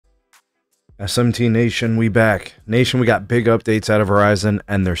SMT Nation, we back. Nation, we got big updates out of Verizon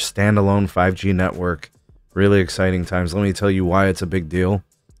and their standalone 5G network. Really exciting times. Let me tell you why it's a big deal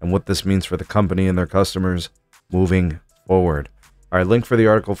and what this means for the company and their customers moving forward. All right, link for the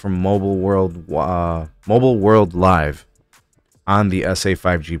article from Mobile World Live on the SA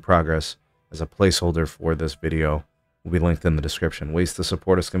 5G progress as a placeholder for this video will be linked in the description. Ways to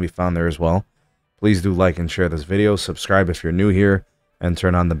support us can be found there as well. Please do like and share this video. Subscribe if you're new here, and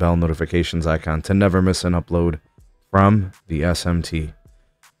turn on the bell notifications icon to never miss an upload from the SMT.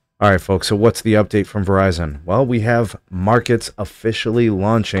 All right, folks, so what's the update from Verizon? Well, we have markets officially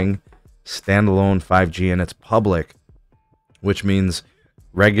launching standalone 5G, and it's public, which means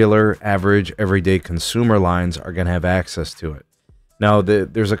regular, average, everyday consumer lines are going to have access to it. Now,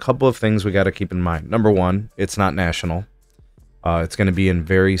 there's a couple of things we got to keep in mind. Number one, it's not national. It's going to be in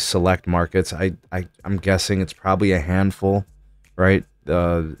very select markets. I'm guessing it's probably a handful, right?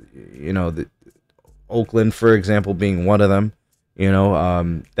 Oakland, for example, being one of them.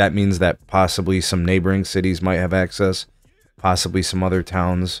 That means that possibly some neighboring cities might have access, possibly some other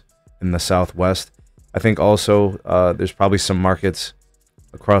towns in the Southwest. I think also there's probably some markets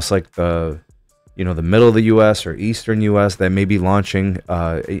across like the middle of the U.S. or eastern U.S. that may be launching.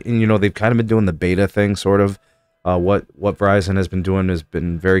 They've kind of been doing the beta thing, sort of. What Verizon has been doing has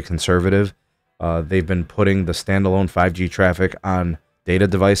been very conservative. They've been putting the standalone 5G traffic on data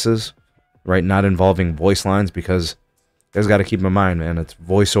devices, right? Not involving voice lines, because you guys got to keep in mind, man, it's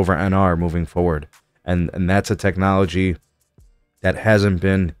voice over NR moving forward. And that's a technology that hasn't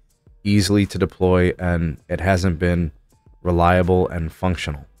been easily to deploy, and it hasn't been reliable and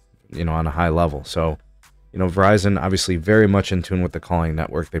functional, on a high level. So, Verizon obviously very much in tune with the calling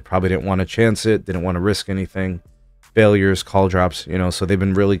network. They probably didn't want to chance it, didn't want to risk anything, failures, call drops, so they've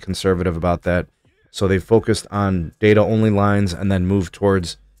been really conservative about that. So they focused on data only lines and then moved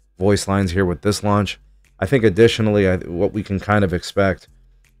towards voice lines here with this launch. I think additionally, what we can kind of expect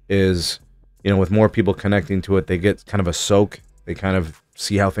is, with more people connecting to it, they get kind of a soak. They kind of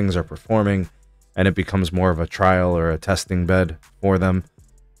see how things are performing, and it becomes more of a trial or a testing bed for them.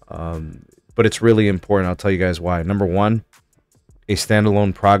 But it's really important. I'll tell you guys why. Number one, a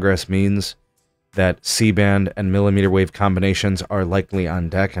standalone progress means that C-band and millimeter wave combinations are likely on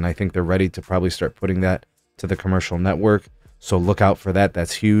deck, and I think they're ready to probably start putting that to the commercial network. So look out for that.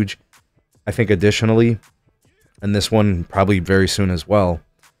 That's huge. I think additionally, and this one probably very soon as well,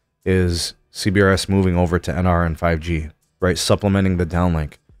 is CBRS moving over to NR and 5G, right? Supplementing the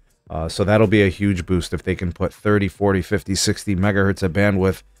downlink. So that'll be a huge boost if they can put 30, 40, 50, 60 megahertz of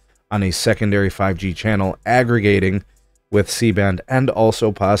bandwidth on a secondary 5G channel, aggregating with C-band and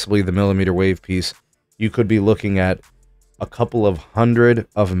also possibly the millimeter wave piece. You could be looking at a couple of hundred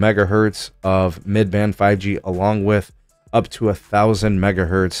of megahertz of mid-band 5G, along with up to 1,000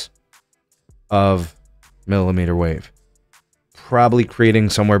 megahertz of millimeter wave, probably creating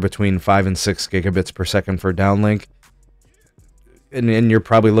somewhere between 5 and 6 gigabits per second for downlink, and you're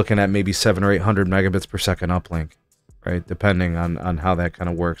probably looking at maybe 700 or 800 megabits per second uplink, right? Depending on how that kind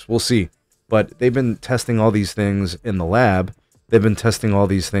of works. We'll see. But they've been testing all these things in the lab. They've been testing all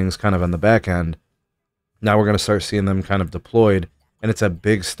these things kind of on the back end. Now we're going to start seeing them kind of deployed, and it's a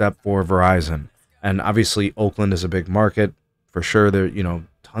big step for Verizon. And obviously, Oakland is a big market for sure. There,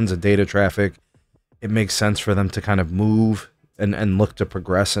 tons of data traffic. It makes sense for them to kind of move and look to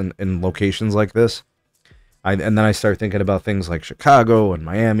progress in locations like this. And then I start thinking about things like Chicago and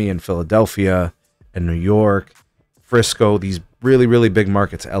Miami and Philadelphia and New York, Frisco, these really, really big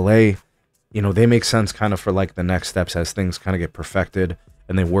markets, LA. They make sense kind of for like the next steps as things kind of get perfected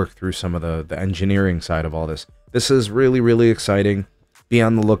and they work through some of the engineering side of all this. This is really, really exciting. Be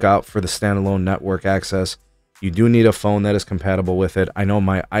on the lookout for the standalone network access. You do need a phone that is compatible with it. I know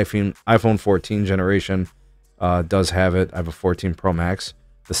my iPhone 14 generation does have it. I have a 14 Pro Max.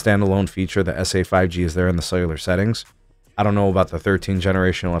 The standalone feature, the SA 5G, is there in the cellular settings. I don't know about the 13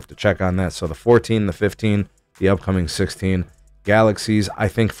 generation. I'll have to check on that. So the 14, the 15, the upcoming 16. Galaxies, I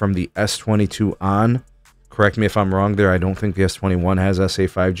think from the S22 on, correct me if I'm wrong there, I don't think the S21 has SA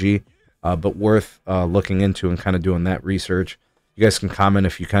 5G, but worth looking into and kind of doing that research. You guys can comment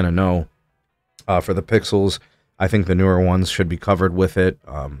if you kind of know. For the Pixels, I think the newer ones should be covered with it,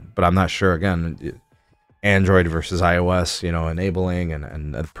 but I'm not sure. Again, Android versus iOS, enabling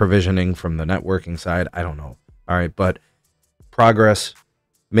and provisioning from the networking side, I don't know. All right, but progress,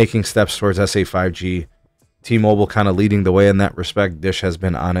 making steps towards SA 5G. T-Mobile kind of leading the way in that respect. Dish has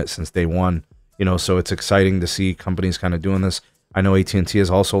been on it since day one, so it's exciting to see companies kind of doing this. I know AT&T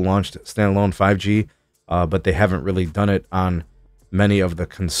has also launched standalone 5G, but they haven't really done it on many of the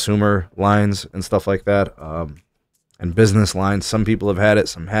consumer lines and stuff like that, and business lines. Some people have had it,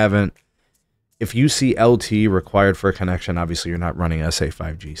 some haven't. if you see LTE required for a connection, obviously you're not running SA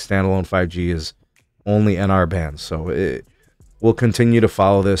 5G. Standalone 5G is only NR bands. So we'll continue to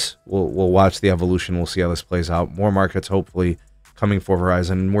follow this. We'll watch the evolution. We'll see how this plays out. More markets hopefully coming for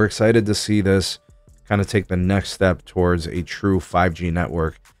Verizon. And we're excited to see this kind of take the next step towards a true 5G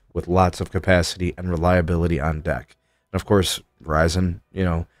network with lots of capacity and reliability on deck. And of course, Verizon,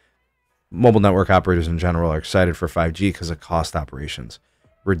 mobile network operators in general are excited for 5G because of cost operations,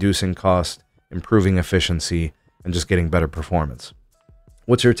 reducing cost, improving efficiency, and just getting better performance.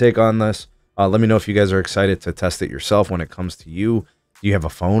 What's your take on this? Let me know if you guys are excited to test it yourself when it comes to you. Do you have a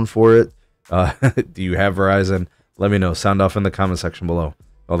phone for it? Do you have Verizon? Let me know. Sound off in the comment section below.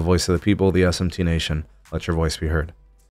 All the voice of the people, the SMT Nation. Let your voice be heard.